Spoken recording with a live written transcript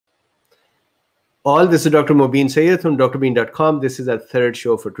All, this is Dr. Mobeen Sayed from drbeen.com. This is our third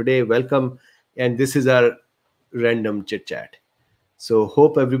show for today. Welcome. And this is our random chit chat. So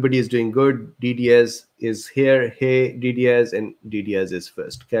hope everybody is doing good. DDS is here. Hey, DDS. And DDS is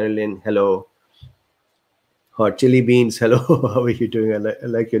first. Carolyn, hello. Hot Chili Beans, hello. How are you doing? I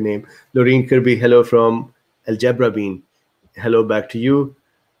like your name. Lorraine Kirby, hello from Algebra Bean. Hello back to you.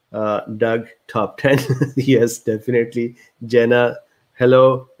 Doug, top 10. Yes, definitely. Jenna,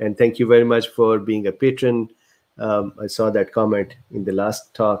 hello. And thank you very much for being a patron. I saw that comment in the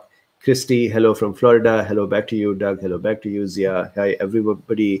last talk. Christy, hello from Florida. Hello back to you. Doug, hello back to you. Zia, hi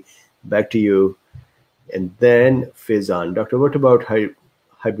everybody. Back to you. And then Faizan. Doctor, what about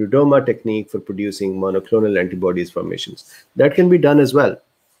hybridoma technique for producing monoclonal antibodies formations? That can be done as well.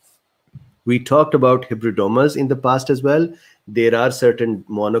 We talked about hybridomas in the past as well. There are certain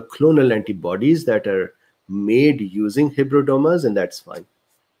monoclonal antibodies that are made using hybridomas, and that's fine.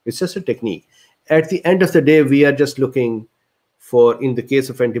 It's just a technique. At the end of the day, we are just looking for, in the case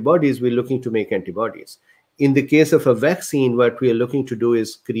of antibodies, we're looking to make antibodies. In the case of a vaccine, what we are looking to do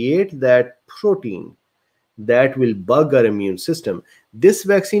is create that protein that will bug our immune system. This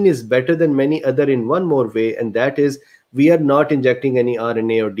vaccine is better than many other in one more way, and that is we are not injecting any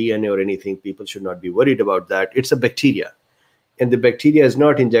RNA or DNA or anything. People should not be worried about that. It's a bacteria, and the bacteria is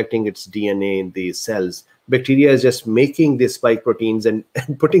not injecting its DNA in the cells. Bacteria is just making these spike proteins and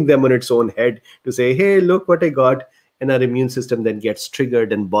putting them on its own head to say, hey, look what I got, and our immune system then gets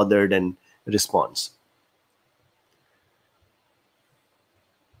triggered and bothered and responds.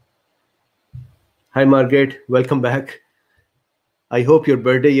 Hi, Margaret. Welcome back. I hope your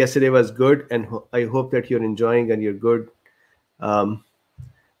birthday yesterday was good, and I hope that you're enjoying and you're good.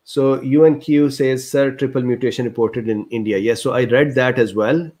 So UNQ says, sir, triple mutation reported in India. Yes, so I read that as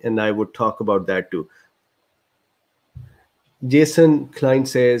well, and I would talk about that too. Jason Klein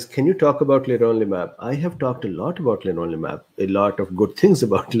says, can you talk about leronlimab? I have talked a lot about leronlimab, a lot of good things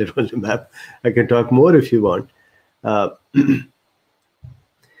about leronlimab. I can talk more if you want.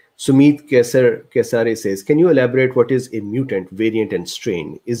 Sumit Kesare says, can you elaborate what is a mutant, variant, and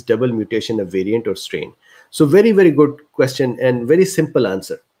strain? Is double mutation a variant or strain? So very, very good question and very simple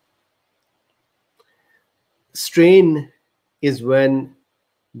answer. Strain is when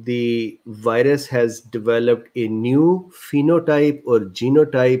the virus has developed a new phenotype or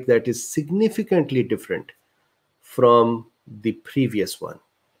genotype that is significantly different from the previous one,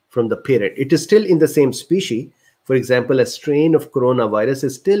 from the parent. It is still in the same species. For example, a strain of coronavirus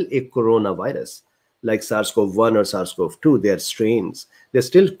is still a coronavirus, like SARS-CoV-1 or SARS-CoV-2. They are strains. They're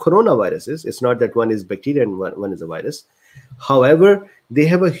still coronaviruses. It's not that one is bacteria and one is a virus. However, they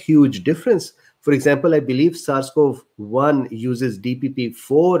have a huge difference. For example, I believe SARS-CoV-1 uses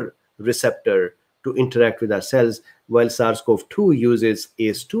DPP4 receptor to interact with our cells, while SARS-CoV-2 uses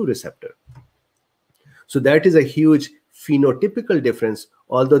ACE2 receptor. So that is a huge phenotypical difference,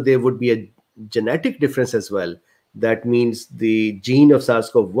 although there would be a genetic difference as well. That means the gene of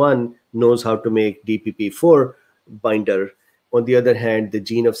SARS-CoV-1 knows how to make DPP4 binder. On the other hand, the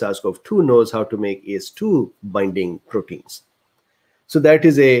gene of SARS-CoV-2 knows how to make ACE2 binding proteins. So that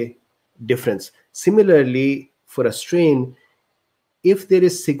is a difference. Similarly, for a strain, if there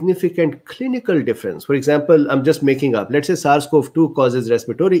is significant clinical difference, for example, I'm just making up, let's say SARS-CoV-2 causes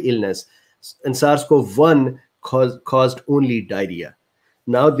respiratory illness and SARS-CoV-1 caused only diarrhea.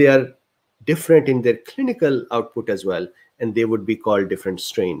 Now they are different in their clinical output as well, and they would be called different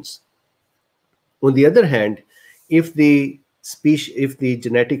strains. On the other hand, if the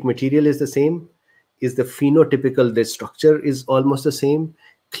genetic material is the same, is the phenotypical, the structure is almost the same,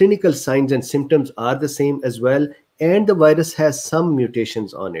 clinical signs and symptoms are the same as well, and the virus has some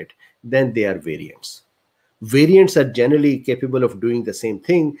mutations on it, then they are variants. Variants are generally capable of doing the same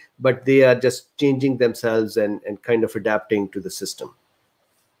thing, but they are just changing themselves and kind of adapting to the system.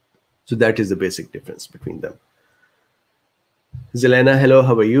 So that is the basic difference between them. Zelena, hello,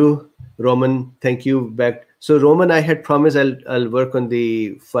 how are you? Roman, thank you. Back. So Roman, I had promised I'll work on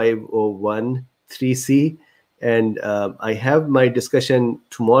the 501 3C, and I have my discussion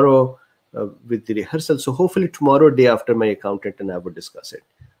tomorrow with the rehearsal. So hopefully tomorrow, day after my accountant and I will discuss it.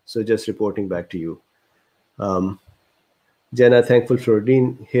 So just reporting back to you. Jenna, thankful for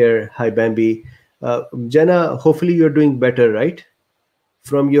Dean here. Hi, Bambi. Jenna, hopefully you're doing better, right?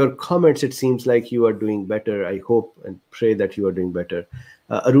 From your comments, it seems like you are doing better. I hope and pray that you are doing better.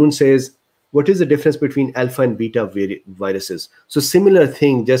 Arun says, what is the difference between alpha and beta viruses? So similar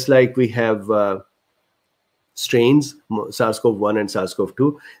thing, just like we have strains, SARS-CoV-1 and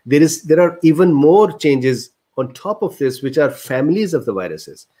SARS-CoV-2, there are even more changes on top of this, which are families of the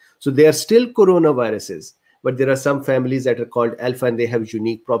viruses. So they are still coronaviruses, but there are some families that are called alpha and they have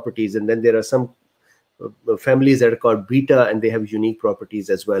unique properties. And then there are some families that are called beta, and they have unique properties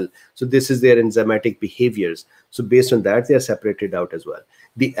as well. So this is their enzymatic behaviors. So based on that, they are separated out as well.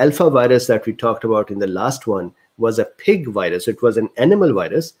 The alpha virus that we talked about in the last one was a pig virus. It was an animal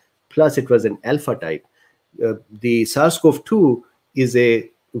virus, plus it was an alpha type. The SARS-CoV-2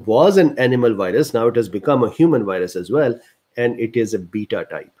 was an animal virus. Now it has become a human virus as well, and it is a beta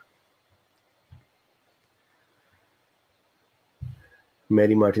type.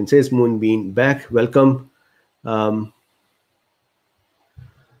 Mary Martin says, Moonbeam back, welcome. Suzine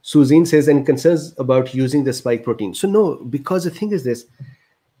says, any concerns about using the spike protein? So no, because the thing is this,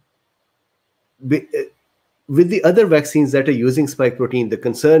 with the other vaccines that are using spike protein, the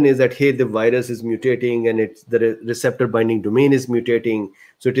concern is that, hey, the virus is mutating and the receptor binding domain is mutating.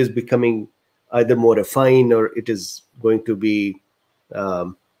 So it is becoming either more refined, or it is going to be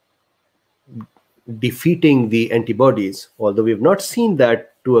defeating the antibodies, although we have not seen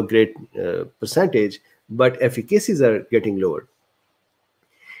that to a great percentage, but efficacies are getting lower.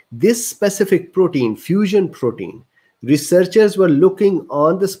 This specific protein, fusion protein, researchers were looking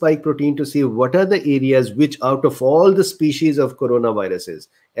on the spike protein to see what are the areas which, out of all the species of coronaviruses,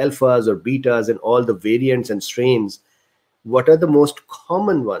 alphas or betas and all the variants and strains, what are the most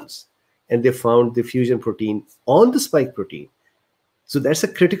common ones? And they found the fusion protein on the spike protein. So that's a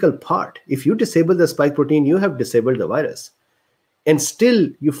critical part. If you disable the spike protein, you have disabled the virus. And still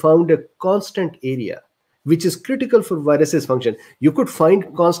you found a constant area, which is critical for viruses function. You could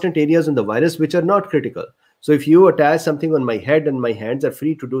find constant areas in the virus which are not critical. So if you attach something on my head and my hands are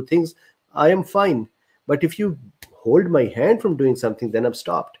free to do things, I am fine. But if you hold my hand from doing something, then I'm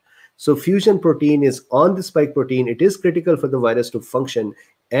stopped. So fusion protein is on the spike protein. It is critical for the virus to function,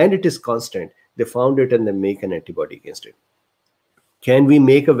 and it is constant. They found it and they make an antibody against it. Can we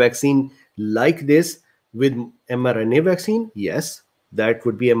make a vaccine like this with mRNA vaccine? Yes, that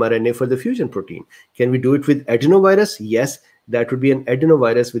would be mRNA for the fusion protein. Can we do it with adenovirus? Yes, that would be an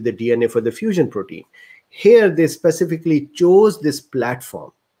adenovirus with the DNA for the fusion protein. Here, they specifically chose this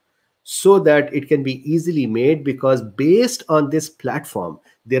platform so that it can be easily made, because based on this platform,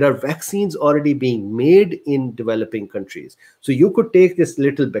 there are vaccines already being made in developing countries. So you could take this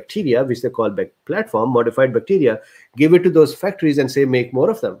little bacteria, which they call platform, modified bacteria, give it to those factories and say, make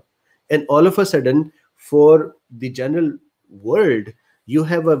more of them. And all of a sudden, for the general world, you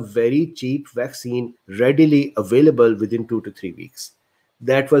have a very cheap vaccine readily available within 2 to 3 weeks.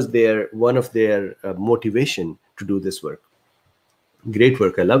 That was one of their motivation to do this work. Great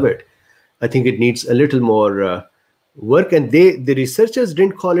work. I love it. I think it needs a little more work. And the researchers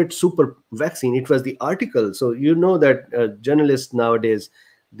didn't call it super vaccine. It was the article. So you know that journalists nowadays,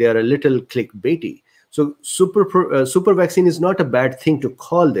 they are a little clickbaity. So super vaccine is not a bad thing to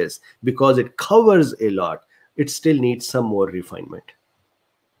call this, because it covers a lot. It still needs some more refinement.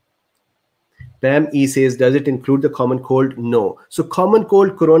 Pam E says, does it include the common cold? No. So common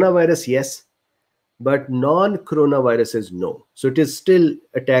cold, coronavirus, yes, but non-coronaviruses, no. So it is still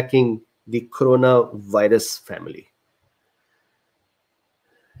attacking the coronavirus family.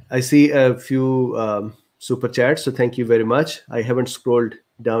 I see a few super chats, so thank you very much. I haven't scrolled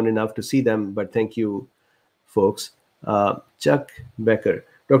down enough to see them, but thank you, folks. Chuck Becker.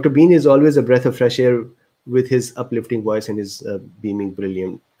 Dr. Bean is always a breath of fresh air with his uplifting voice and his beaming,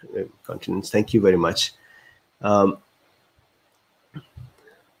 brilliant countenance. Thank you very much. So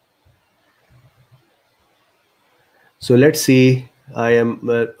let's see. I'm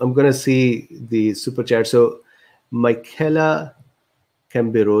going to see the super chat. So Michaela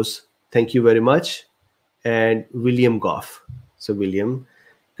Camberos, thank you very much. And William Goff. So William,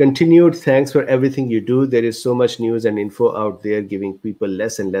 continued thanks for everything you do. There is so much news and info out there giving people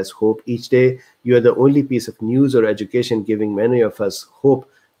less and less hope each day. You are the only piece of news or education giving many of us hope.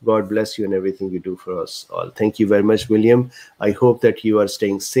 God bless you and everything you do for us all. Thank you very much, William. I hope that you are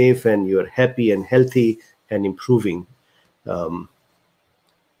staying safe and you are happy and healthy and improving.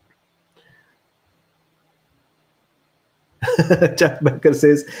 Chuck Becker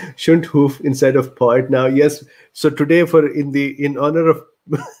says, shouldn't hoof instead of paw now? Yes. So today, in honor of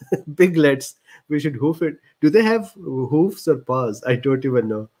piglets, we should hoof it. Do they have hoofs or paws? I don't even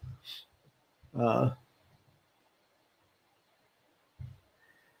know.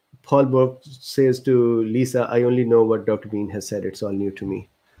 Paul Borg says to Lisa, I only know what Dr. Bean has said. It's all new to me.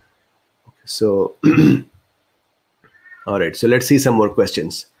 Okay, so, all right. So let's see some more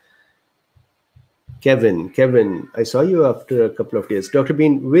questions. Kevin, I saw you after a couple of days. Dr.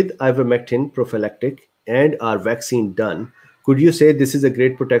 Bean, with ivermectin prophylactic and our vaccine done, could you say this is a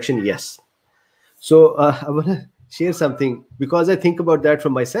great protection? Yes. So I want to share something, because I think about that for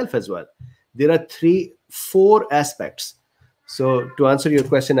myself as well. There are 4 aspects. So to answer your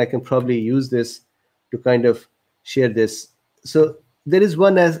question, I can probably use this to kind of share this. So there is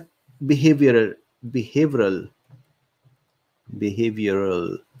one as behavioral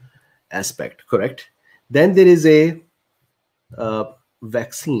behavioral aspect, correct? Then there is a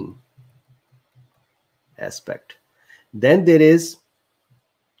vaccine aspect. Then there is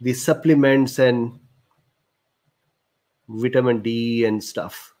the supplements and vitamin D and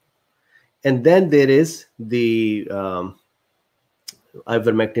stuff. And then there is the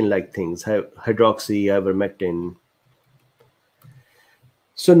ivermectin like things, hydroxy, ivermectin.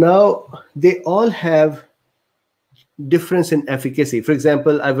 So now they all have difference in efficacy. For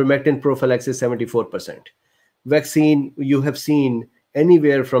example, ivermectin prophylaxis 74%. Vaccine, you have seen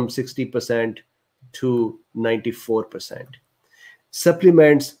anywhere from 60% to 94%.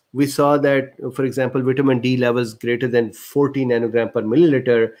 Supplements, we saw that, for example, vitamin D levels greater than 40 nanogram per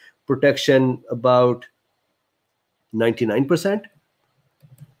milliliter, protection about 99%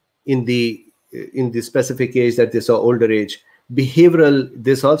 in the specific age that they saw older age. Behavioral,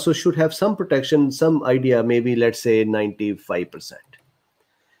 this also should have some protection, some idea, maybe let's say 95%.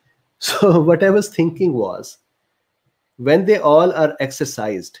 So what I was thinking was, when they all are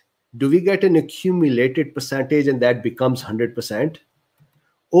exercised, do we get an accumulated percentage and that becomes 100%?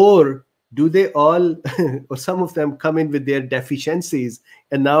 Or do they all, or some of them come in with their deficiencies,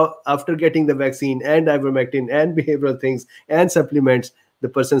 and now after getting the vaccine and ivermectin and behavioral things and supplements, the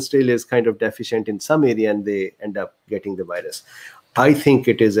person still is kind of deficient in some area and they end up getting the virus? I think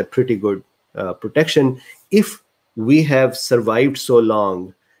it is a pretty good protection. If we have survived so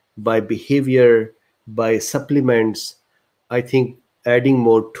long by behavior, by supplements, I think adding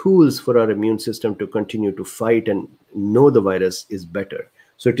more tools for our immune system to continue to fight and know the virus is better.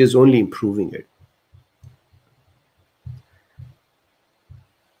 So it is only improving it.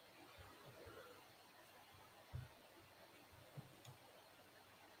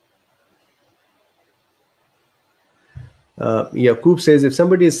 Yakub says, if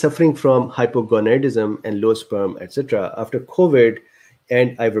somebody is suffering from hypogonadism and low sperm, etc., after COVID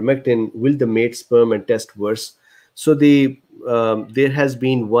and ivermectin, will the mate sperm and test worse? So there has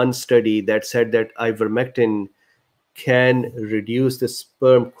been one study that said that ivermectin can reduce the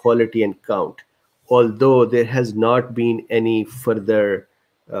sperm quality and count, although there has not been any further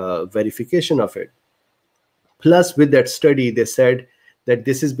verification of it. Plus, with that study, they said that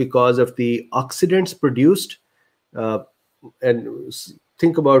this is because of the oxidants produced. And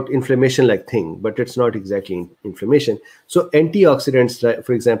think about inflammation like thing, but it's not exactly inflammation. So antioxidants,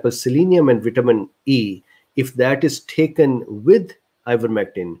 for example, selenium and vitamin E, if that is taken with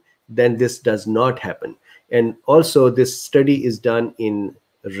ivermectin, then this does not happen. And also this study is done in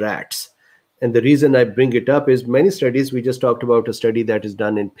rats. And the reason I bring it up is many studies, we just talked about a study that is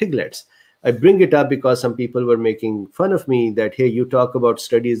done in piglets. I bring it up because some people were making fun of me that, hey, you talk about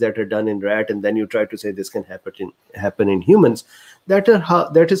studies that are done in rat and then you try to say this can happen in humans. That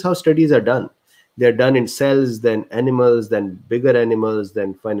is how studies are done. They're done in cells, then animals, then bigger animals,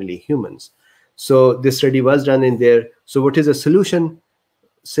 then finally humans. So this study was done in there. So what is a solution?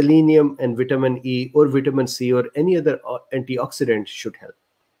 Selenium and vitamin E or vitamin C or any other antioxidant should help.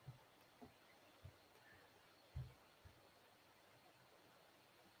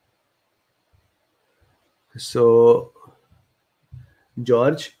 So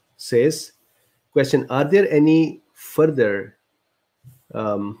George says, question, are there any further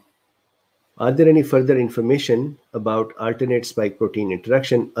information about alternate spike protein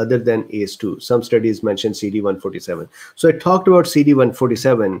interaction other than ACE2? Some studies mention CD147. So I talked about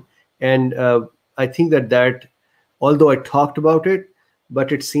CD147, and I think that although I talked about it,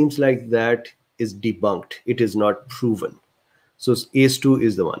 but it seems like that is debunked. It is not proven. So ACE2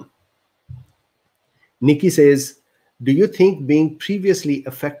 is the one. Nikki says, do you think being previously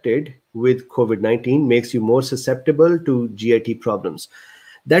affected with COVID-19 makes you more susceptible to GIT problems?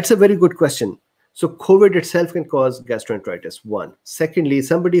 That's a very good question. So COVID itself can cause gastroenteritis, one. Secondly,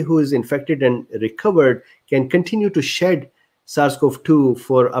 somebody who is infected and recovered can continue to shed SARS-CoV-2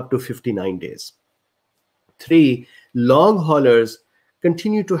 for up to 59 days. Three, long haulers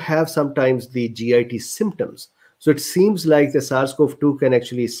continue to have sometimes the GIT symptoms. So it seems like the SARS-CoV-2 can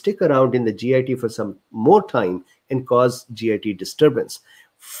actually stick around in the GIT for some more time and cause GIT disturbance.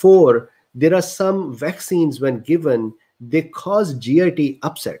 Four, there are some vaccines when given, they cause GIT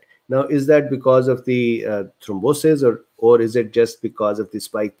upset. Now, is that because of the thrombosis or is it just because of the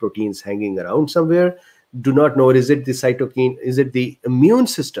spike proteins hanging around somewhere? Do not know. Is it the cytokine? Is it the immune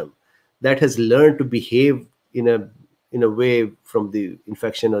system that has learned to behave in a way from the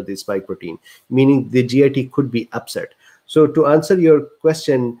infection or the spike protein, meaning the GIT could be upset? So to answer your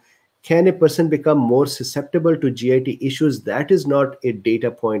question, can a person become more susceptible to GIT issues? That is not a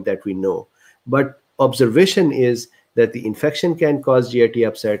data point that we know. But observation is that the infection can cause GIT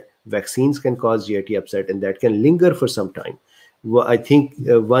upset, vaccines can cause GIT upset, and that can linger for some time. I think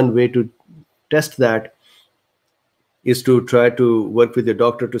one way to test that is to try to work with your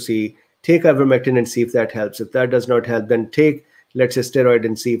doctor to see, take ivermectin and see if that helps. If that does not help, then take, let's say, steroid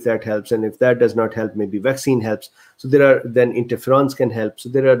and see if that helps. And if that does not help, maybe vaccine helps. So then interferons can help. So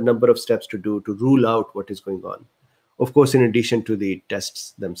there are a number of steps to do to rule out what is going on. Of course, in addition to the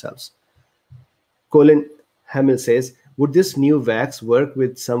tests themselves. Colin Hamill says, would this new vax work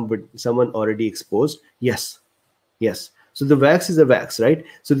with someone already exposed? Yes. Yes. So the vax is a vax, right?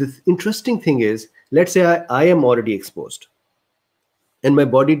 So the interesting thing is, let's say I am already exposed and my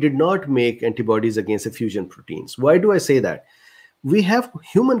body did not make antibodies against the fusion proteins. Why do I say that? We have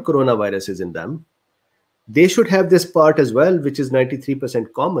human coronaviruses in them. They should have this part as well, which is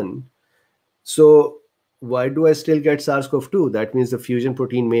 93% common. So why do I still get SARS-CoV-2? That means the fusion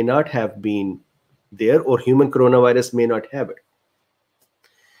protein may not have been there, or human coronavirus may not have it.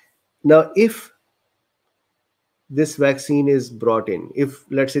 Now, if this vaccine is brought in, if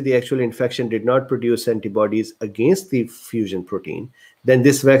let's say the actual infection did not produce antibodies against the fusion protein, then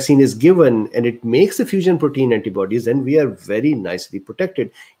this vaccine is given and it makes the fusion protein antibodies, and we are very nicely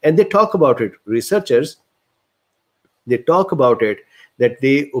protected. And they talk about it, researchers, they talk about it, that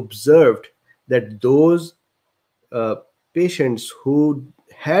they observed that those patients who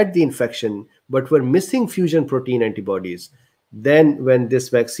had the infection but were missing fusion protein antibodies, then when this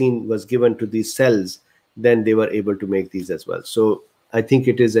vaccine was given to these cells, then they were able to make these as well. So I think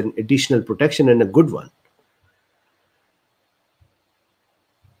it is an additional protection and a good one.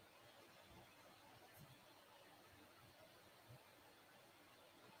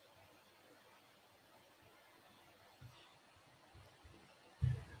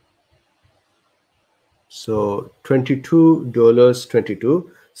 So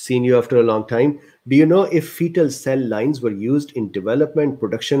 $22.22, seen you after a long time. Do you know if fetal cell lines were used in development,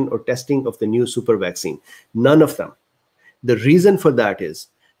 production, or testing of the new super vaccine? None of them. The reason for that is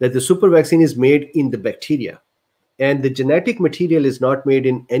that the super vaccine is made in the bacteria, and the genetic material is not made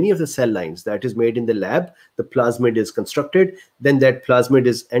in any of the cell lines. That is made in the lab. The plasmid is constructed, then that plasmid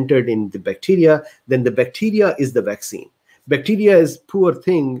is entered in the bacteria, then the bacteria is the vaccine. Bacteria is poor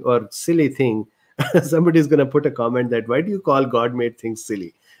thing or silly thing. Somebody's going to put a comment that, why do you call God-made things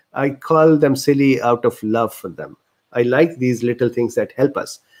silly? I call them silly out of love for them. I like these little things that help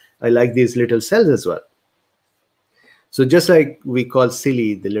us. I like these little cells as well. So just like we call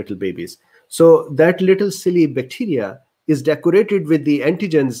silly the little babies. So that little silly bacteria is decorated with the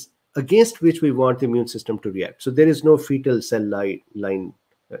antigens against which we want the immune system to react. So there is no fetal cell line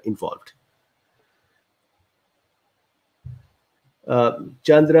involved.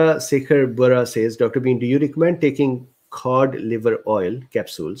 Chandra Sekhar Bura says, Dr. Bean, do you recommend taking cod liver oil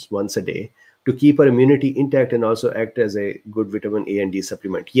capsules once a day to keep our immunity intact and also act as a good vitamin A and D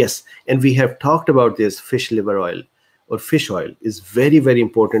supplement? Yes. And we have talked about this. Fish liver oil or fish oil is very, very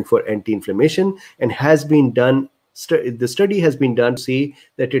important for anti-inflammation, and has been done. The study has been done to see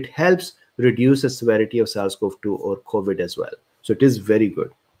that it helps reduce the severity of SARS-CoV-2 or COVID as well. So it is very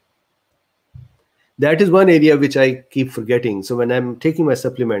good. That is one area which I keep forgetting. So when I'm taking my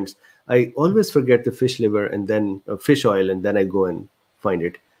supplements, I always forget the fish liver and then fish oil, and then I go and find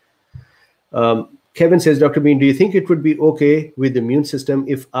it. Kevin says, Dr. Bean, do you think it would be okay with the immune system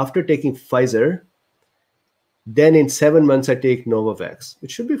if after taking Pfizer, then in 7 months I take Novavax? It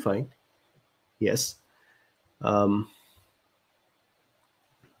should be fine. Yes.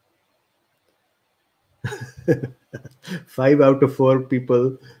 5 out of 4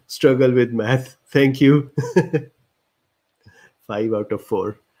 people struggle with math. Thank you. 5 out of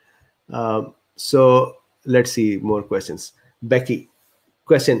 4. So let's see more questions. Becky,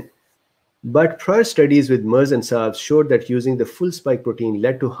 question. But prior studies with MERS and SARS showed that using the full spike protein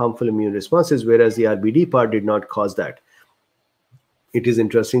led to harmful immune responses, whereas the RBD part did not cause that. It is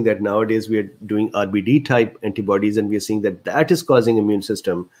interesting that nowadays we are doing RBD type antibodies, and we are seeing that that is causing immune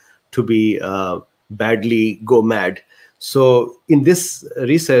system to be badly go mad. So in this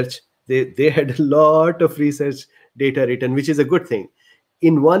research, they had a lot of research data written, which is a good thing.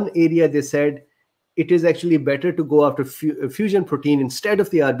 In one area, they said it is actually better to go after fusion protein instead of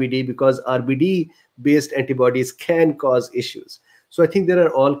the RBD, because RBD-based antibodies can cause issues. So I think there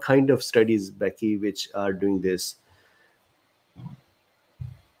are all kind of studies, Becky, which are doing this.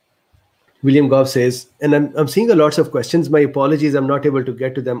 William Goff says, and I'm seeing a lots of questions. My apologies, I'm not able to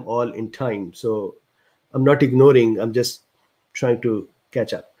get to them all in time. So I'm not ignoring, I'm just trying to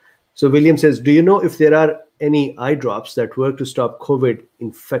catch up. So William says, do you know if there are any eye drops that work to stop COVID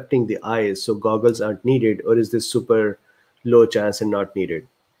infecting the eyes, so goggles aren't needed, or is this super low chance and not needed?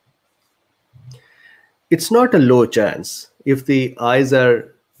 It's not a low chance. If the eyes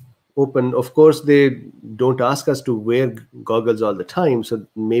are open, of course, they don't ask us to wear goggles all the time, so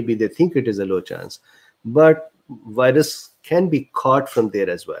maybe they think it is a low chance. But virus can be caught from there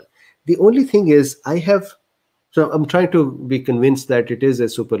as well. The only thing is, so I'm trying to be convinced that it is a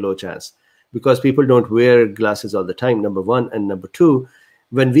super low chance because people don't wear glasses all the time, number one. And number two,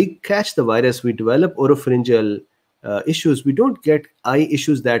 when we catch the virus, we develop oropharyngeal issues. We don't get eye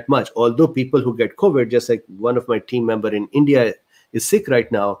issues that much. Although people who get COVID, just like one of my team member in India is sick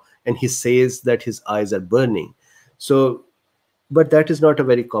right now, and he says that his eyes are burning. So, but that is not a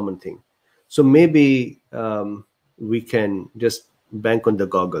very common thing. So maybe we can just bank on the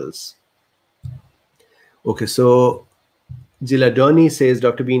goggles. Okay, so Giladoni says,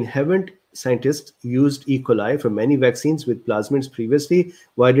 Dr. Bean, haven't scientists used E. coli for many vaccines with plasmids previously?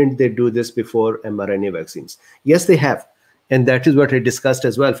 Why didn't they do this before mRNA vaccines? Yes, they have. And that is what I discussed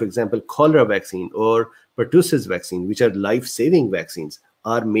as well. For example, cholera vaccine or pertussis vaccine, which are life-saving vaccines,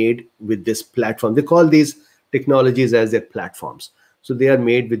 are made with this platform. They call these technologies as their platforms. So they are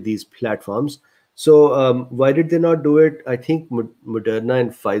made with these platforms. So why did they not do it? I think Moderna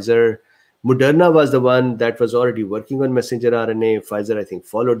and Pfizer. Moderna was the one that was already working on messenger RNA. Pfizer, I think,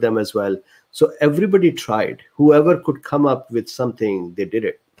 followed them as well. So everybody tried. Whoever could come up with something, they did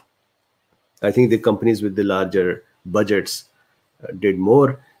it. I think the companies with the larger budgets did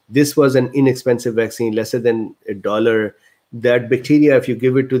more. This was an inexpensive vaccine, lesser than $1. That bacteria, if you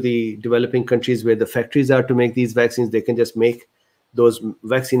give it to the developing countries where the factories are to make these vaccines, they can just make those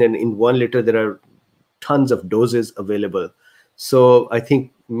vaccine, and in 1 liter there are tons of doses available. So I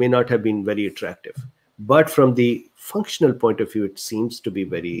think may not have been very attractive, but from the functional point of view, it seems to be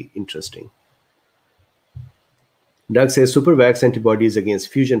very interesting. Doug says supervax antibodies against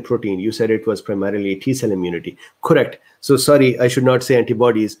fusion protein. You said it was primarily T-cell immunity. Correct. So sorry, I should not say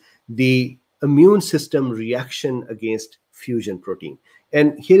antibodies. The immune system reaction against fusion protein.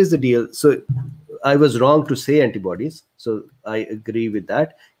 And here is the deal. So I was wrong to say antibodies. So I agree with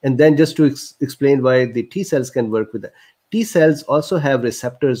that. And then just to explain why the T cells can work with that. T cells also have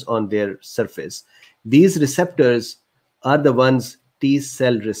receptors on their surface. These receptors are the ones, T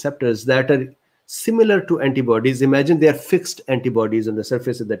cell receptors, that are similar to antibodies. Imagine they are fixed antibodies on the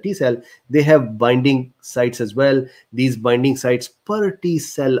surface of the T cell. They have binding sites as well. These binding sites per T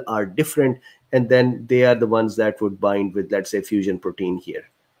cell are different. And then they are the ones that would bind with, let's say, fusion protein here.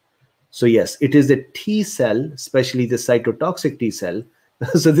 So yes, it is the T cell, especially the cytotoxic T cell.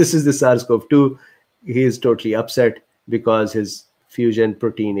 So this is the SARS-CoV-2. He is totally upset because his fusion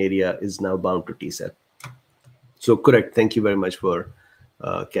protein area is now bound to T cell. So correct. Thank you very much for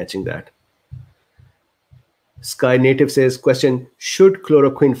catching that. Sky Native says, question, should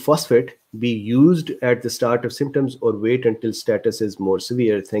chloroquine phosphate be used at the start of symptoms or wait until status is more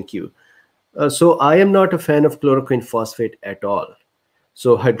severe? Thank you. So I am not a fan of chloroquine phosphate at all.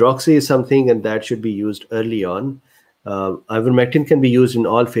 So hydroxy is something, and that should be used early on. Ivermectin can be used in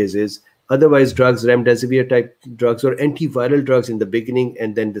all phases. Otherwise, drugs, remdesivir type drugs or antiviral drugs in the beginning,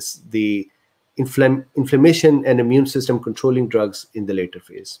 and then the inflammation and immune system controlling drugs in the later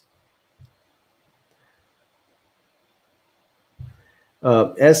phase.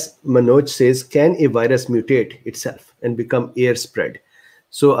 As Manoj says, can a virus mutate itself and become air spread?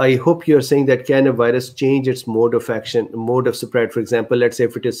 So I hope you're saying that can a virus change its mode of action, mode of spread? For example, let's say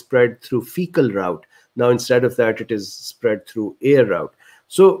if it is spread through fecal route, now instead of that, it is spread through air route.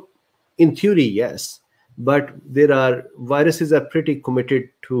 So in theory, yes, but viruses are pretty committed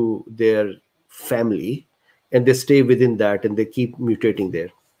to their family, and they stay within that, and they keep mutating there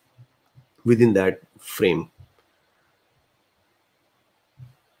within that frame.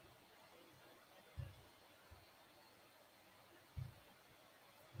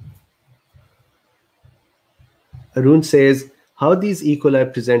 Arun says, how these E.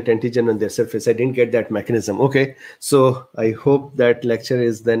 coli present antigen on their surface? I didn't get that mechanism. Okay, so I hope that lecture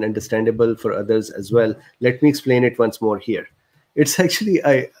is then understandable for others as well. Let me explain it once more here. It's actually,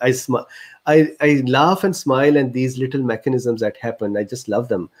 I laugh and smile, and these little mechanisms that happen, I just love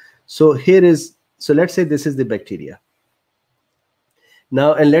them. So so let's say this is the bacteria.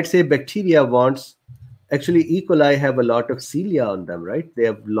 Now, and let's say bacteria wants, actually E. coli have a lot of cilia on them, right? They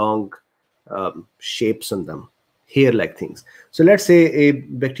have long shapes on them, hair-like things. So let's say a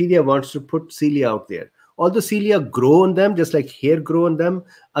bacteria wants to put cilia out there. All the cilia grow on them, just like hair grow on them.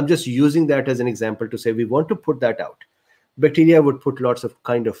 I'm just using that as an example to say we want to put that out. Bacteria would put lots of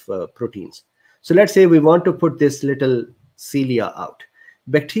kind of proteins. So let's say we want to put this little cilia out.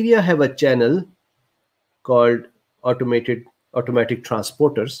 Bacteria have a channel called automatic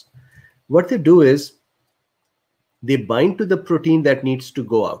transporters. What they do is they bind to the protein that needs to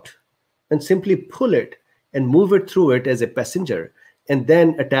go out. and simply pull it and move it through it as a passenger, and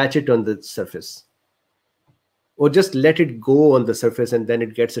then attach it on the surface. Or just let it go on the surface and then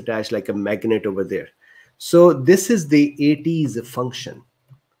it gets attached like a magnet over there. So this is the AT's function.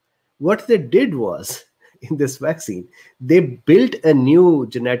 What they did was, in this vaccine, they built a new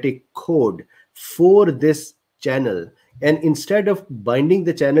genetic code for this channel. And instead of binding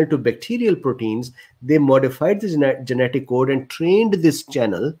the channel to bacterial proteins, they modified the genetic code and trained this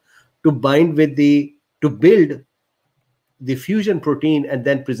channel to bind with to build the fusion protein and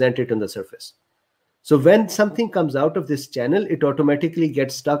then present it on the surface. So when something comes out of this channel, it automatically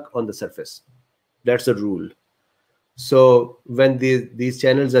gets stuck on the surface. That's a rule. So when these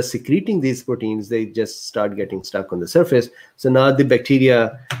channels are secreting these proteins, they just start getting stuck on the surface. So now the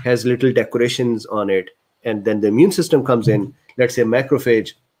bacteria has little decorations on it, and then the immune system comes in. Let's say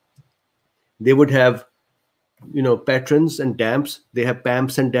macrophage, they would have, patrons and damps. They have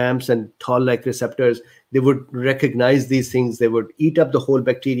PAMPs and damps and toll-like receptors. They would recognize these things. They would eat up the whole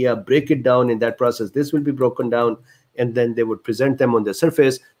bacteria, break it down in that process. This will be broken down, and then they would present them on the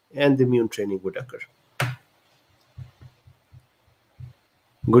surface, and the immune training would occur.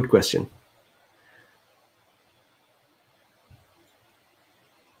 Good question.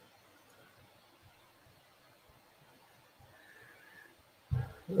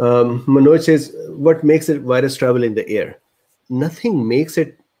 Manoj says, what makes a virus travel in the air? Nothing makes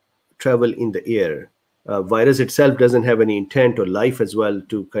it travel in the air. Virus itself doesn't have any intent or life as well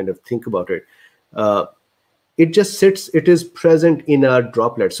to kind of think about it. It just sits, it is present in our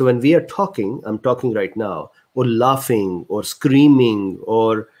droplets. So when we are talking, I'm talking right now, or laughing or screaming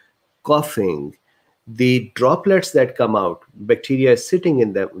or coughing, the droplets that come out, bacteria is sitting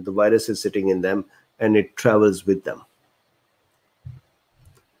in them, the virus is sitting in them, and it travels with them.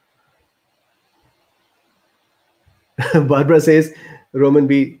 Barbara says, Roman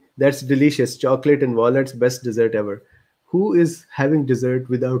B, that's delicious. Chocolate and walnuts, best dessert ever. Who is having dessert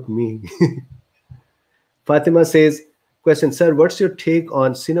without me? Fatima says, question, sir, what's your take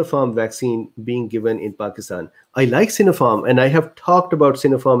on Sinopharm vaccine being given in Pakistan? I like Sinopharm, and I have talked about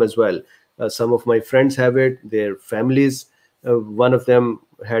Sinopharm as well. Some of my friends have it, their families. One of them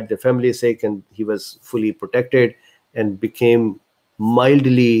had the family sick, and he was fully protected and became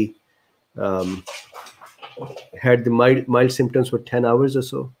mildly, had the mild symptoms for 10 hours or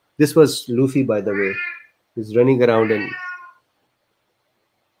so. This was Luffy, by the way. He's running around, and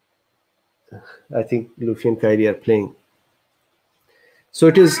I think Luffy and Kyrie are playing. So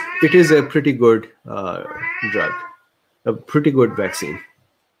it is a pretty good drug, a pretty good vaccine.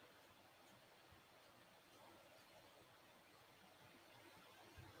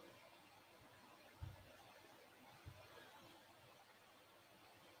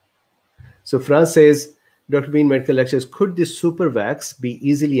 So France says, Dr. Bean Medical Lectures, could this super vax be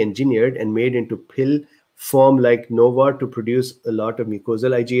easily engineered and made into pill form like Nova to produce a lot of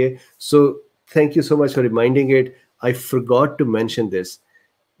mucosal IgA? So thank you so much for reminding it. I forgot to mention this.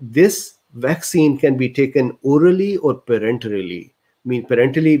 This vaccine can be taken orally or parenterally.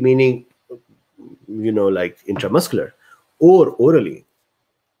 Parenterally meaning, like intramuscular, or orally.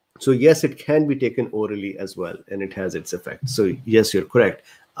 So yes, it can be taken orally as well, and it has its effect. So yes, you're correct.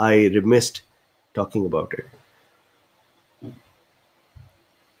 I missed talking about it.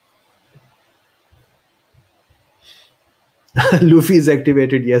 Luffy is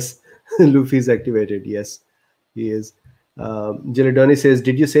activated. Yes, Luffy is activated. Yes, he is. Geladoni says,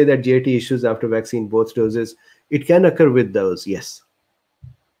 did you say that GIT issues after vaccine both doses? It can occur with those. Yes.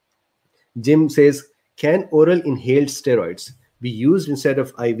 Jim says, can oral inhaled steroids be used instead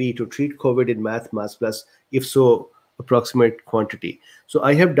of IV to treat COVID in mass plus? If so, approximate quantity. So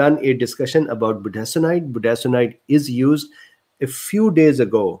I have done a discussion about budesonide. Budesonide is used. A few days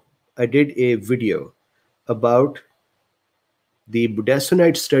ago, I did a video about the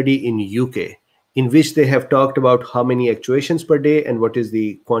budesonide study in UK, in which they have talked about how many actuations per day and what is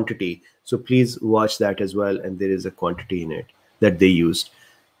the quantity. So please watch that as well. And there is a quantity in it that they used.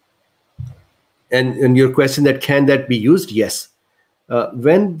 And your question that can that be used? Yes.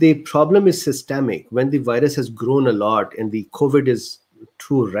 When the problem is systemic, when the virus has grown a lot and the COVID is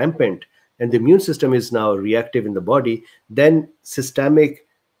too rampant and the immune system is now reactive in the body, then systemic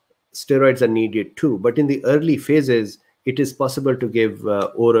steroids are needed too. But in the early phases, it is possible to give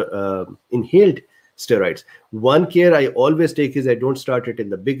inhaled steroids. One care I always take is I don't start it in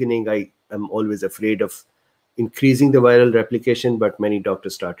the beginning. I am always afraid of increasing the viral replication, but many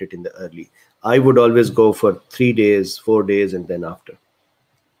doctors start it in the early. I would always go for 3 days, 4 days, and then after.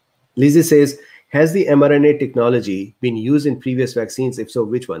 Lizzie says, Has the mRNA technology been used in previous vaccines? If so,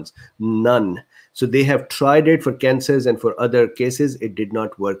 which ones? None. So they have tried it for cancers and for other cases. It did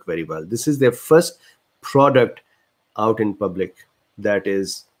not work very well. This is their first product out in public that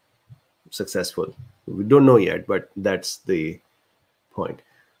is successful. We don't know yet, but that's the point.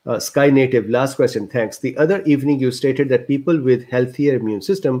 Sky Native, last question, thanks. The other evening you stated that people with healthier immune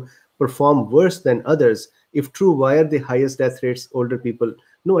system perform worse than others. If true, why are the highest death rates older people?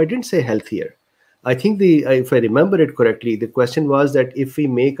 No, I didn't say healthier. I think if I remember it correctly, the question was that if we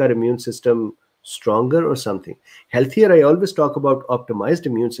make our immune system stronger or something. Healthier, I always talk about optimized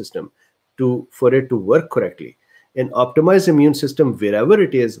immune system for it to work correctly. An optimized immune system, wherever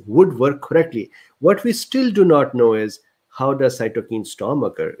it is, would work correctly. What we still do not know is how does cytokine storm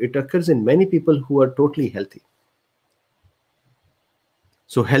occur? It occurs in many people who are totally healthy.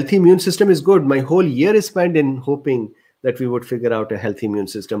 So healthy immune system is good. My whole year is spent in hoping that we would figure out a healthy immune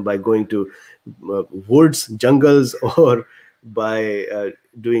system by going to woods, jungles, or by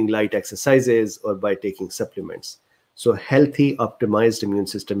doing light exercises or by taking supplements. So healthy, optimized immune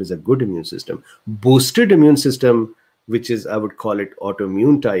system is a good immune system. Boosted immune system, which is, I would call it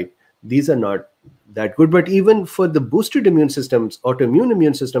autoimmune type, these are not that good. But even for the boosted immune systems, autoimmune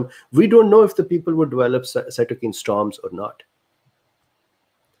immune system, we don't know if the people would develop cytokine storms or not.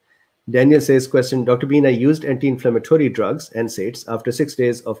 Daniel says, question, Dr. Bean, I used anti-inflammatory drugs, NSAIDs, after 6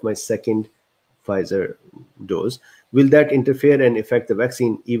 days of my second Pfizer dose. Will that interfere and affect the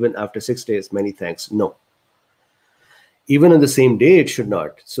vaccine even after 6 days? Many thanks. No. Even on the same day, it should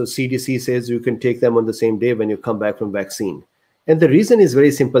not. So CDC says you can take them on the same day when you come back from vaccine. And the reason is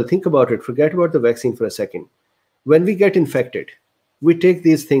very simple. Think about it. Forget about the vaccine for a second. When we get infected, we take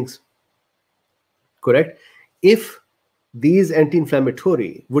these things, correct? If these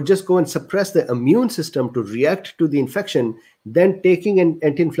anti-inflammatory would just go and suppress the immune system to react to the infection, then taking an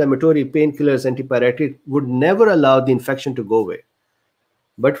anti-inflammatory painkillers, antipyretic would never allow the infection to go away.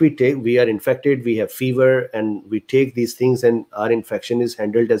 But we are infected, we have fever, and we take these things and our infection is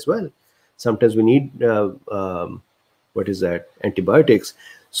handled as well. Sometimes we need, antibiotics.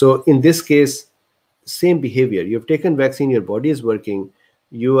 So in this case, same behavior. You've taken vaccine, your body is working,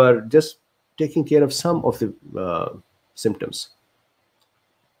 you are just taking care of some of the symptoms.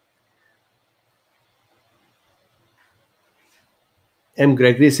 M.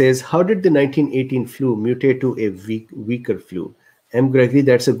 Gregory says, how did the 1918 flu mutate to a weaker flu? M. Gregory,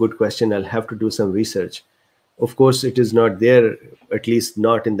 that's a good question. I'll have to do some research. Of course, it is not there, at least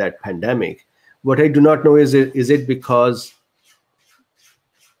not in that pandemic. What I do not know is it because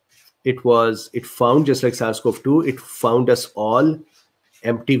it found, just like SARS-CoV-2, it found us all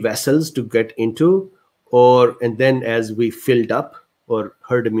empty vessels to get into, and then as we filled up or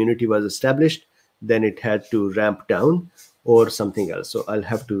herd immunity was established, then it had to ramp down or something else. So I'll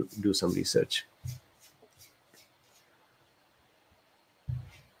have to do some research.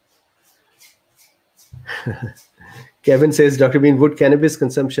 Kevin says, Dr. Bean, would cannabis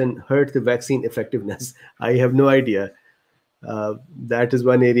consumption hurt the vaccine effectiveness? I have no idea. That is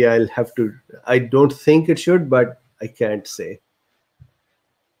one area I don't think it should, but I can't say.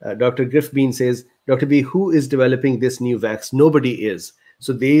 Dr. Griffbean says, Dr. B, who is developing this new vax? Nobody is.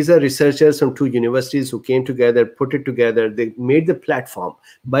 So these are researchers from 2 universities who came together, put it together. They made the platform.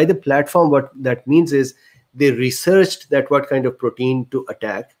 By the platform, what that means is they researched that what kind of protein to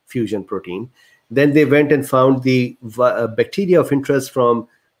attack, fusion protein. Then they went and found the bacteria of interest from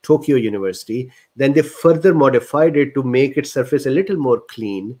Tokyo University. Then they further modified it to make its surface a little more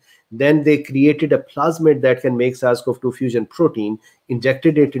clean. Then they created a plasmid that can make SARS-CoV-2 fusion protein,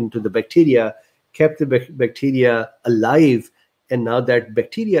 injected it into the bacteria, kept the bacteria alive, and now that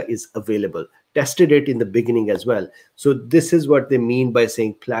bacteria is available. Tested it in the beginning as well. So this is what they mean by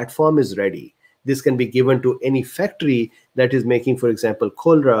saying platform is ready. This can be given to any factory that is making, for example,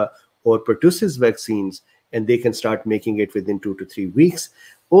 cholera or pertussis vaccines, and they can start making it within 2 to 3 weeks,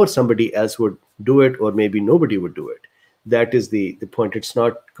 or somebody else would do it, or maybe nobody would do it. That is the point. It's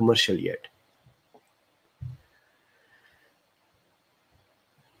not commercial yet.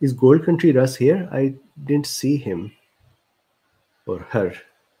 Is Gold Country Russ here? I didn't see him or her.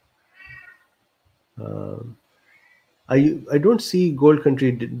 I don't see Gold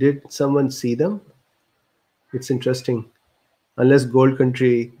Country. Did someone see them? It's interesting. Unless Gold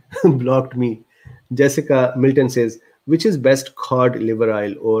Country blocked me. Jessica Milton says, which is best, cod liver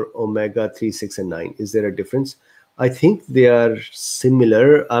oil or omega-3, 6, and 9? Is there a difference? I think they are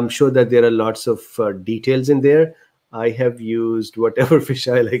similar. I'm sure that there are lots of details in there. I have used whatever fish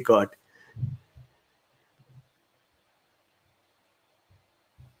oil I got.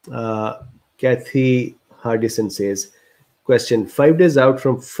 Kathy Hardison says, question, 5 days out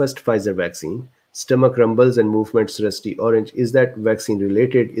from first Pfizer vaccine, Stomach rumbles and movements rusty orange. Is that vaccine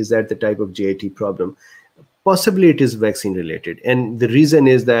related? Is that the type of GIT problem? Possibly it is vaccine related. And the reason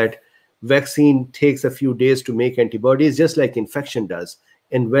is that vaccine takes a few days to make antibodies, just like infection does.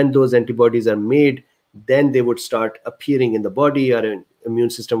 And when those antibodies are made, then they would start appearing in the body. Our immune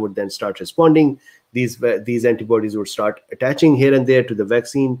system would then start responding. These antibodies would start attaching here and there to the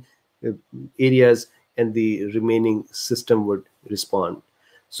vaccine areas, and the remaining system would respond.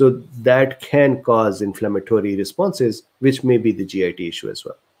 So that can cause inflammatory responses, which may be the GIT issue as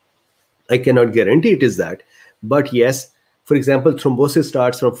well. I cannot guarantee it is that, but yes, for example, thrombosis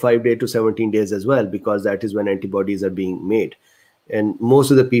starts from 5 days to 17 days as well, because that is when antibodies are being made. And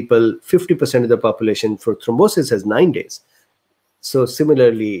most of the people, 50% of the population for thrombosis has 9 days. So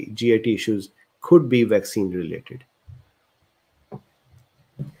similarly, GIT issues could be vaccine related.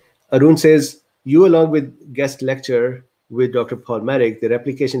 Arun says, you along with guest lecture with Dr. Paul Marek, the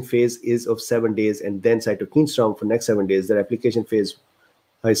replication phase is of 7 days and then cytokine storm for next 7 days. The replication phase,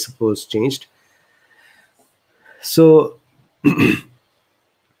 I suppose, changed. So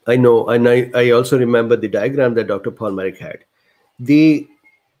I know, and I also remember the diagram that Dr. Paul Marek had. The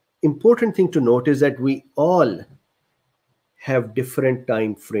important thing to note is that we all have different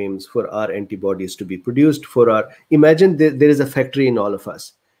time frames for our antibodies to be produced. Imagine there is a factory in all of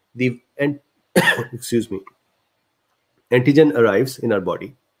us. Excuse me. Antigen arrives in our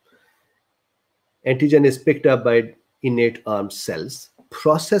body. Antigen is picked up by innate armed cells,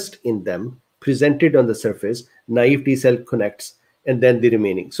 processed in them, presented on the surface, naive T cell connects, and then the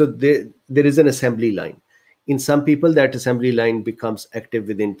remaining. So there is an assembly line. In some people, that assembly line becomes active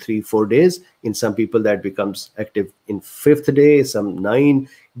within 3-4 days. In some people, that becomes active in 5th day, some 9.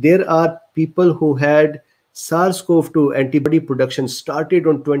 There are people who had SARS-CoV-2 antibody production started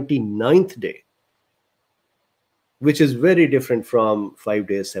on 29th day, which is very different from 5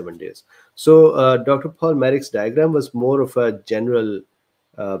 days, 7 days. So Dr. Paul Marek's diagram was more of a general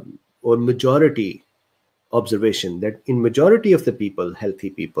or majority observation that in majority of the people,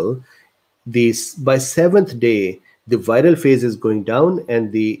 healthy people, by 7th day, the viral phase is going down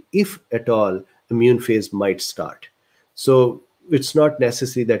and the, if at all, immune phase might start. So it's not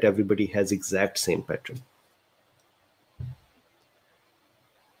necessary that everybody has exact same pattern.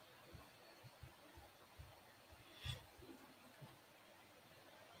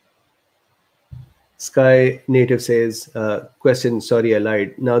 Sky Native says, question, sorry, I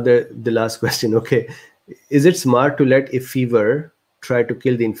lied. Now the last question, okay. Is it smart to let a fever try to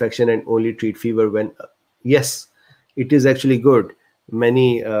kill the infection and only treat fever when, yes, it is actually good.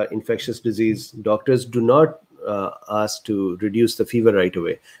 Many infectious disease doctors do not ask to reduce the fever right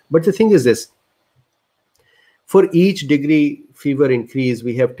away. But the thing is this, for each degree fever increase,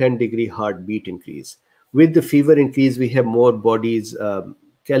 we have 10-degree heartbeat increase. With the fever increase, we have more body's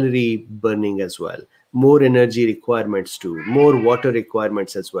calorie burning as well, more energy requirements too, more water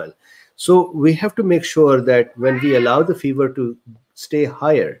requirements as well. So we have to make sure that when we allow the fever to stay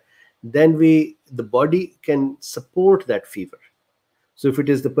higher, then the body can support that fever. So if it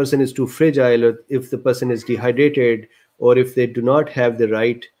is the person is too fragile, or if the person is dehydrated, or if they do not have the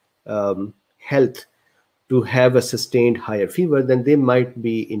right health to have a sustained higher fever, then they might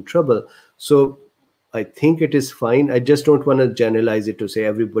be in trouble. So I think it is fine. I just don't want to generalize it to say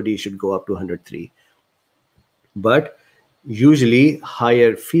everybody should go up to 103. But usually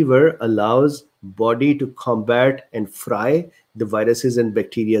higher fever allows body to combat and fry the viruses and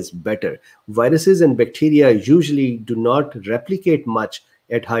bacteria better. Viruses and bacteria usually do not replicate much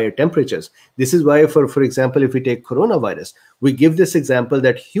at higher temperatures. This is why, for example, if we take coronavirus, we give this example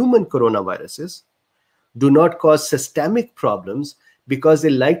that human coronaviruses do not cause systemic problems because they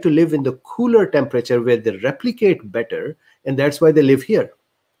like to live in the cooler temperature where they replicate better, and that's why they live here,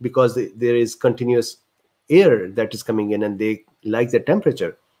 because there is continuous air that is coming in and they like the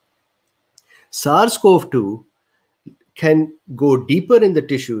temperature. SARS-CoV-2 can go deeper in the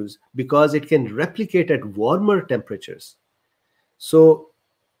tissues because it can replicate at warmer temperatures. So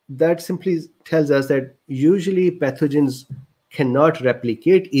that simply tells us that usually pathogens cannot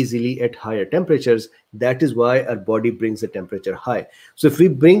replicate easily at higher temperatures. That is why our body brings the temperature high. So if we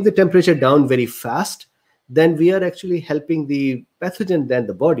bring the temperature down very fast, then we are actually helping the pathogen than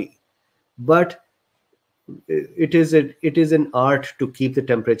the body. But it is an art to keep the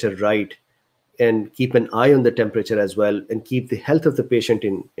temperature right and keep an eye on the temperature as well, and keep the health of the patient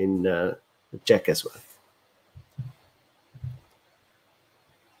in check as well.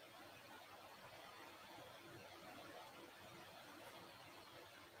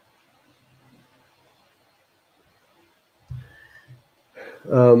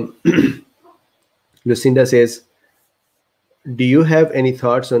 Lucinda says, Do you have any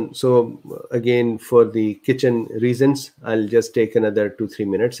thoughts on, so again, for the kitchen reasons, I'll just take another 2-3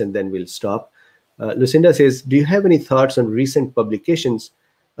 minutes and then we'll stop. Lucinda says, do you have any thoughts on recent publications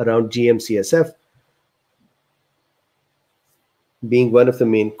around GM-CSF being one of the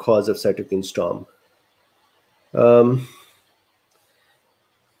main cause of cytokine storm?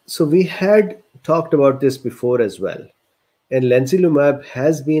 So we had talked about this before as well, and lenzilumab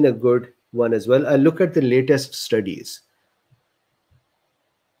has been a good one as well. I look at the latest studies.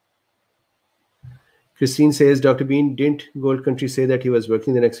 Christine says, Dr. Bean, didn't Gold Country say that he was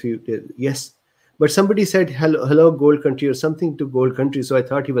working the next few days? Yes, but somebody said hello Gold Country or something to Gold Country, so I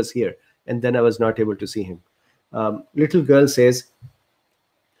thought he was here, and then I was not able to see him. Little girl says,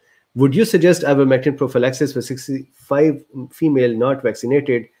 would you suggest ivermectin prophylaxis for 65 female not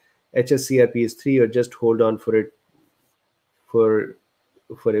vaccinated? HSCRP is 3, or just hold on for it for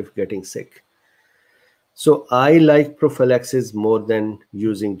if getting sick? So I like prophylaxis more than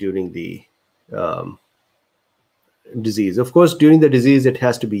using during the disease. Of course, during the disease it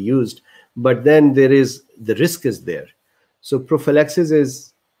has to be used, but then the risk is there. So prophylaxis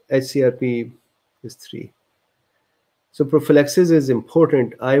is HCRP is 3. So prophylaxis is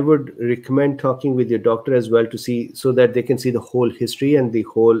important. I would recommend talking with your doctor as well to see, so that they can see the whole history and the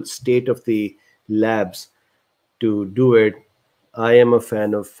whole state of the labs to do it. I am a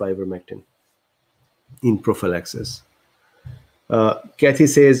fan of ivermectin in prophylaxis. Kathy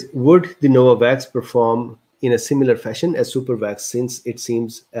says, would the Novavax perform in a similar fashion as Supervax, since it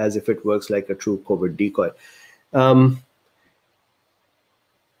seems as if it works like a true COVID decoy?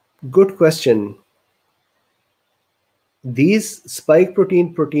 Good question. These spike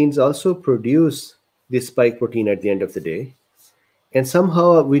proteins also produce the spike protein at the end of the day. And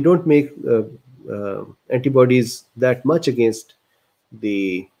somehow we don't make antibodies that much against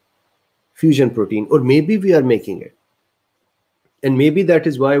the fusion protein, or maybe we are making it. And maybe that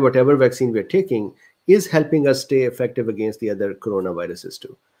is why whatever vaccine we're taking is helping us stay effective against the other coronaviruses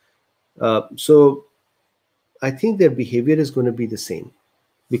too. So I think their behavior is going to be the same,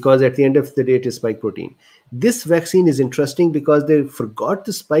 because at the end of the day, it is spike protein. This vaccine is interesting because they forgot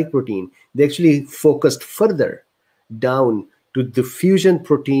the spike protein. They actually focused further down to the fusion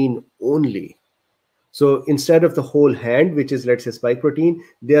protein only. So instead of the whole hand, which is, let's say, spike protein,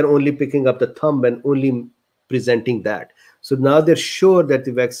 they are only picking up the thumb and only presenting that. So now they're sure that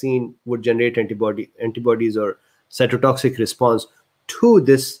the vaccine would generate antibodies or cytotoxic response to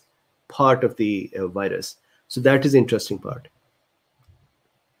this part of the virus. So that is the interesting part.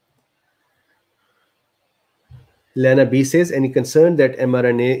 Lana B says, any concern that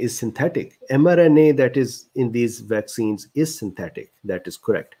mRNA is synthetic? mRNA that is in these vaccines is synthetic. That is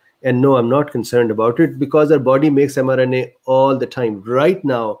correct. And no, I'm not concerned about it, because our body makes mRNA all the time. Right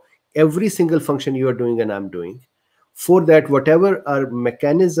now, every single function you are doing and I'm doing, for that, whatever our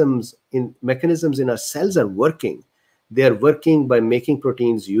mechanisms in our cells are working, they are working by making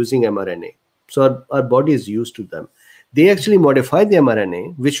proteins using mRNA. So our body is used to them. They actually modify the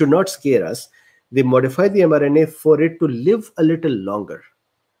mRNA, which should not scare us. They modify the mRNA for it to live a little longer.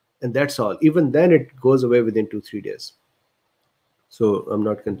 And that's all. Even then, it goes away within 2-3 days. So I'm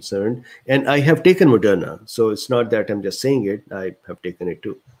not concerned. And I have taken Moderna. So it's not that I'm just saying it. I have taken it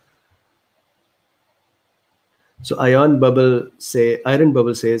too. So Iron Bubble says,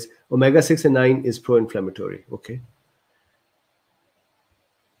 omega-6 and 9 is pro-inflammatory. Okay.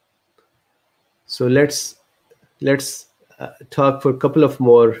 So let's talk for a couple of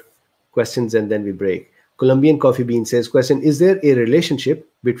more questions and then we break. Colombian Coffee Bean says, question, is there a relationship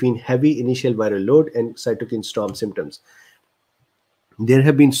between heavy initial viral load and cytokine storm symptoms? There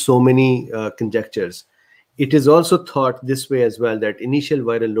have been so many conjectures. It is also thought this way as well, that initial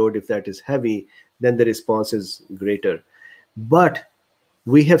viral load, if that is heavy, then the response is greater. But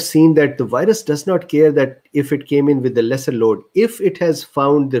we have seen that the virus does not care that if it came in with the lesser load. If it has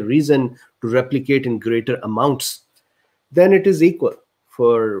found the reason to replicate in greater amounts, then it is equal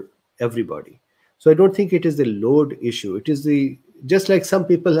for everybody. So I don't think it is the load issue. It is just like some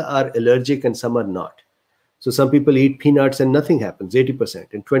people are allergic and some are not. So some people eat peanuts and nothing happens,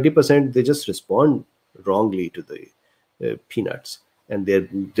 80%. And 20%, they just respond wrongly to the peanuts. And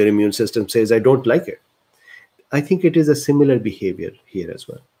their immune system says, I don't like it. I think it is a similar behavior here as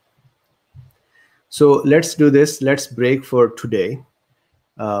well. So let's do this. Let's break for today.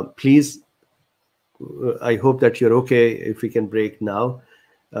 Please, I hope that you're okay if we can break now.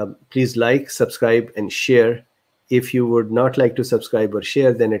 Please like, subscribe, and share. If you would not like to subscribe or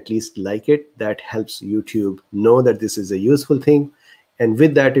share, then at least like it. That helps YouTube know that this is a useful thing. And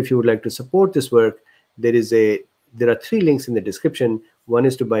with that, if you would like to support this work, there are 3 links in the description. One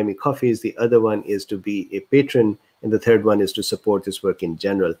is to buy me coffees, the other one is to be a patron, and the third one is to support this work in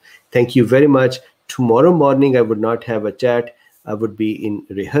general. Thank you very much. Tomorrow morning, I would not have a chat. I would be in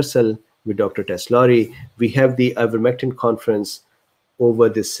rehearsal with Dr. Teslari. We have the ivermectin conference over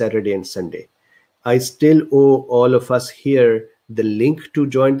this Saturday and Sunday. I still owe all of us here the link to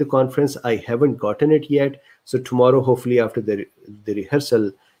join the conference. I haven't gotten it yet. So tomorrow, hopefully after the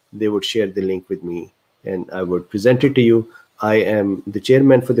rehearsal, they would share the link with me and I would present it to you. I am the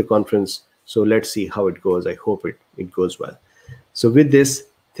chairman for the conference. So let's see how it goes. I hope it goes well. So with this,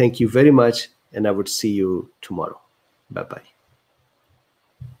 thank you very much. And I would see you tomorrow. Bye-bye.